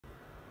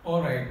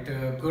Alright,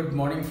 good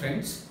morning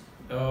friends.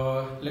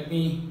 Let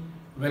me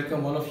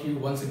welcome all of you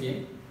once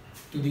again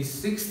to the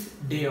sixth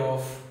day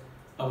of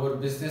our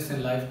business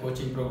and life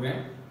coaching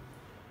program.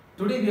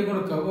 Today we are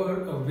going to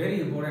cover a very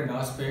important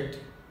aspect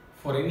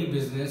for any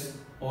business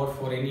or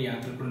for any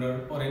entrepreneur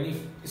or any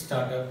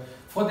startup,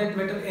 for that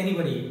matter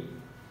anybody.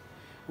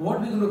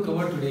 What we're going to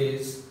cover today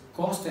is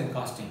cost and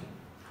costing.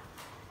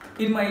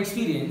 In my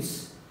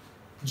experience,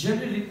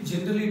 generally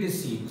it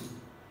is seen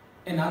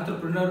an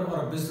entrepreneur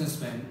or a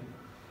businessman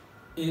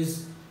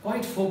is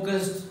quite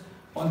focused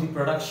on the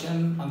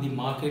production, on the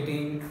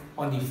marketing,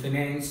 on the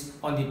finance,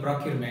 on the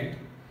procurement,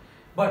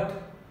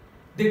 but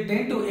they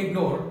tend to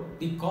ignore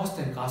the cost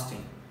and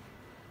costing,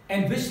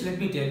 and which, let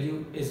me tell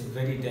you, is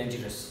very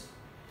dangerous,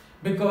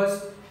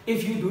 because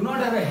if you do not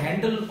have a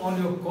handle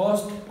on your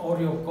cost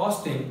or your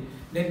costing,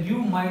 then you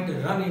might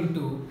run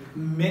into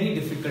many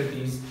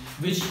difficulties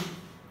which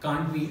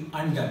can't be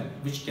undone,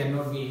 which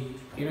cannot be,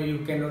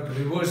 you cannot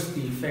reverse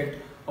the effect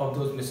of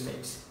those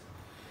mistakes.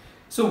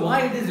 So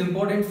why it is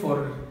important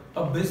for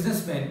a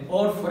businessman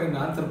or for an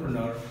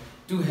entrepreneur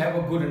to have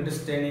a good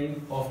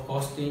understanding of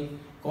cost and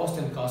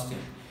costing.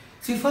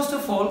 See, first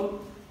of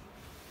all,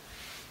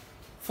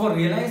 for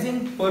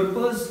realizing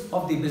purpose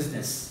of the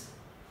business,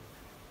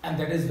 and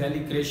that is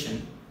value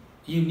creation,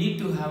 you need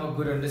to have a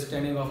good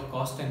understanding of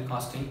cost and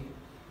costing.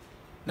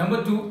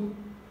 Number two,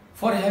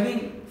 for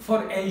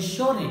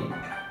ensuring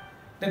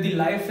that the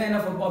lifeline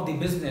of the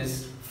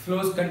business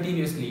flows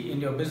continuously in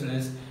your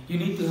business, you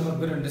need to have a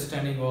good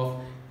understanding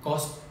of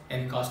cost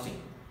and costing.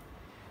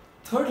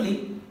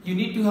 Thirdly, you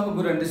need to have a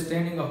good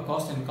understanding of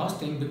cost and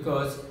costing,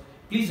 because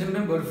please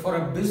remember, for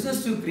a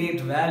business to create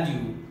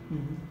value,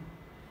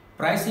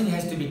 pricing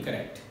has to be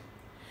correct.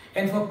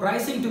 And for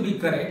pricing to be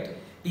correct,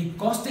 the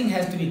costing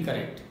has to be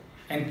correct.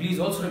 And please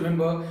also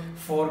remember,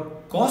 for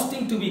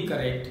costing to be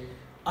correct,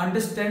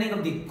 understanding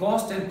of the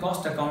cost and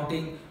cost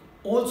accounting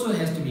also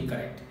has to be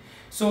correct.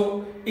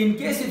 So in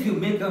case if you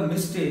make a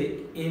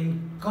mistake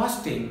in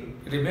costing,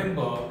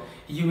 remember,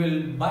 you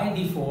will by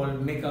default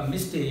make a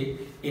mistake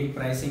in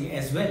pricing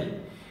as well.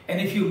 And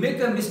if you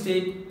make a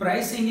mistake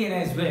pricing in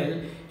as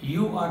well,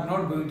 you are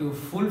not going to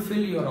fulfill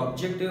your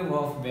objective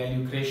of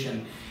value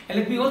creation. And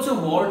let me also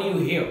warn you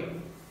here.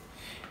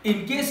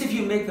 In case if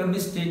you make a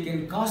mistake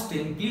in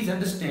costing, please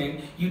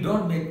understand, you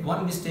don't make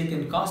one mistake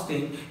in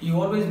costing,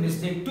 you always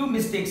make two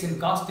mistakes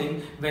in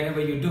costing whenever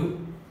you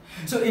do.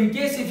 So in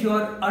case if you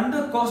are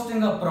under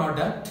costing a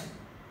product,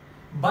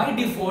 by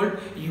default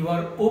you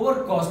are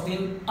over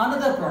costing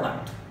another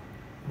product.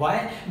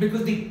 Why?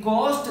 Because the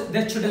cost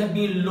that should have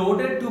been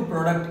loaded to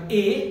product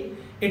A,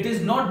 it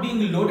is not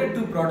being loaded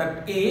to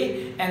product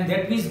A, and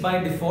that means by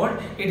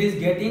default it is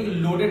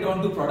getting loaded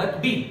onto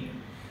product B.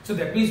 So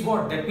that means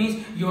what? That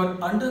means you are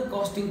under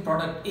costing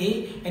product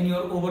A and you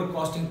are over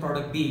costing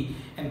product B.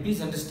 And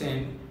please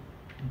understand,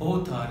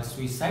 both are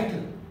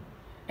suicidal.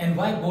 And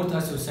why both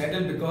are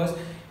suicidal? Because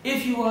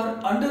if you are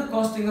under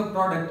costing a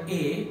product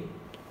A,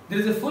 there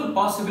is a full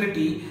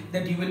possibility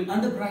that you will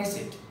underprice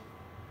it.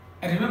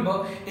 And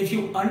remember, if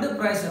you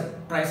underprice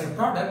a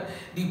product,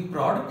 the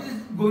product is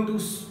going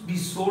to be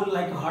sold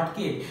like a hot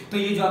cake. So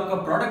ये जो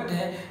आपका product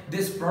है,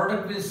 this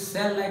product will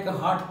sell like a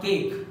hot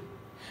cake.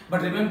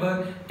 But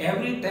remember,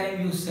 every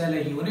time you sell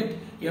a unit,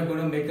 you are going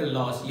to make a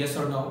loss. Yes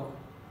or no?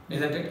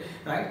 Isn't it?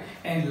 Right?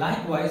 And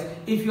likewise,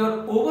 if you are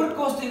over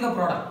costing a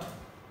product,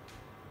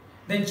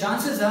 then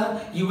chances are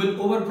you will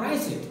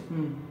overprice it.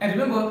 And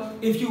remember,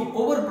 if you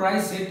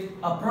overprice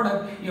a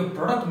product, your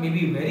product may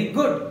be very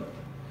good.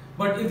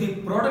 But if the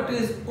product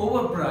is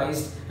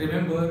overpriced,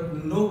 remember,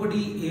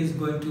 nobody is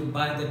going to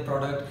buy that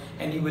product,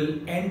 and you will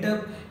end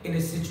up in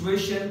a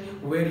situation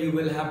where you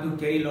will have to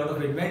carry a lot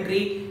of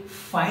inventory,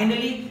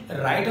 finally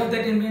write off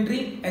that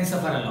inventory and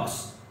suffer a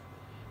loss.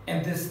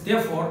 And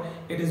therefore,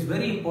 it is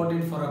very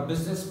important for a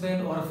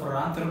businessman or for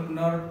an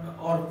entrepreneur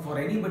or for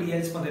anybody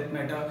else for that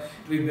matter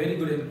to be very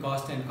good in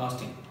cost and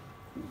costing.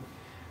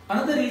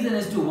 Another reason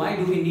as to why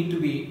do we need to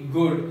be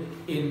good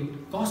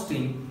in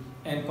costing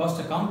and cost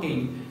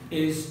accounting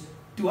is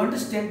to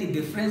understand the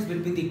difference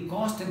between the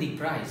cost and the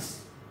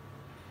price.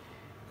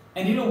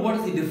 And you know what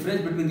is the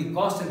difference between the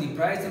cost and the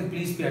price? And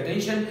please pay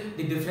attention.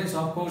 The difference,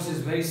 of course, is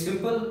very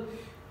simple.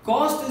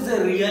 Cost is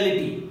a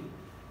reality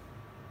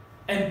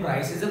and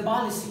price is a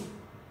policy.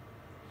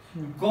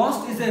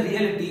 Cost is a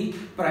reality,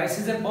 price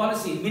is a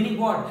policy. Meaning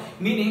what?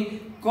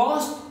 Meaning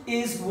cost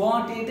is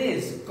what it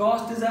is.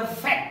 Cost is a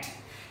fact.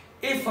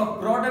 If a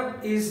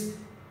product is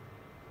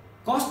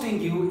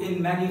costing you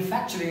in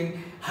manufacturing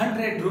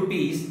 100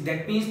 rupees,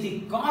 that means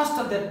the cost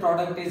of that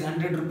product is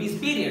 100 rupees,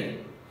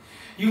 period.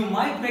 You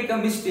might make a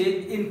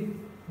mistake in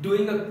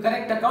doing a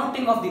correct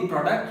accounting of the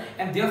product,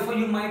 and therefore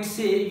you might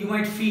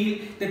feel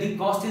that the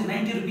cost is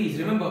 90 rupees.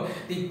 Remember,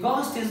 the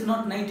cost is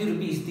not 90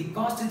 rupees, the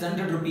cost is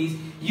 100 rupees.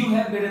 You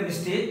have made a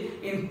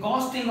mistake in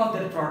costing of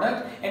that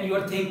product and you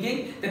are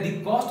thinking that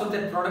the cost of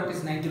that product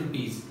is 90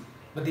 rupees.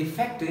 But the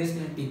fact is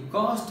the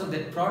cost of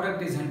that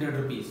product is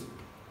 100 rupees.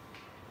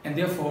 And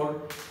therefore,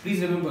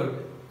 please remember,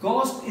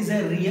 Cost is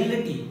a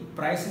reality,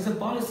 price is a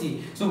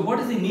policy. So what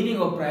is the meaning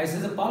of price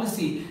as a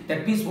policy?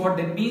 That means what?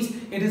 That means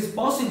it is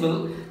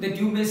possible that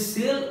you may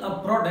sell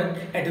a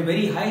product at a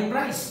very high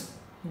price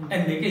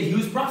and make a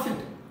huge profit.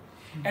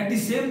 At the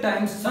same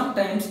time,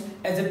 sometimes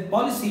as a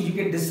policy you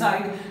can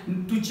decide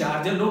to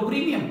charge a low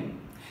premium.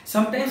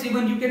 Sometimes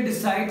even you can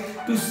decide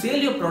to sell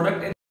your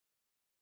product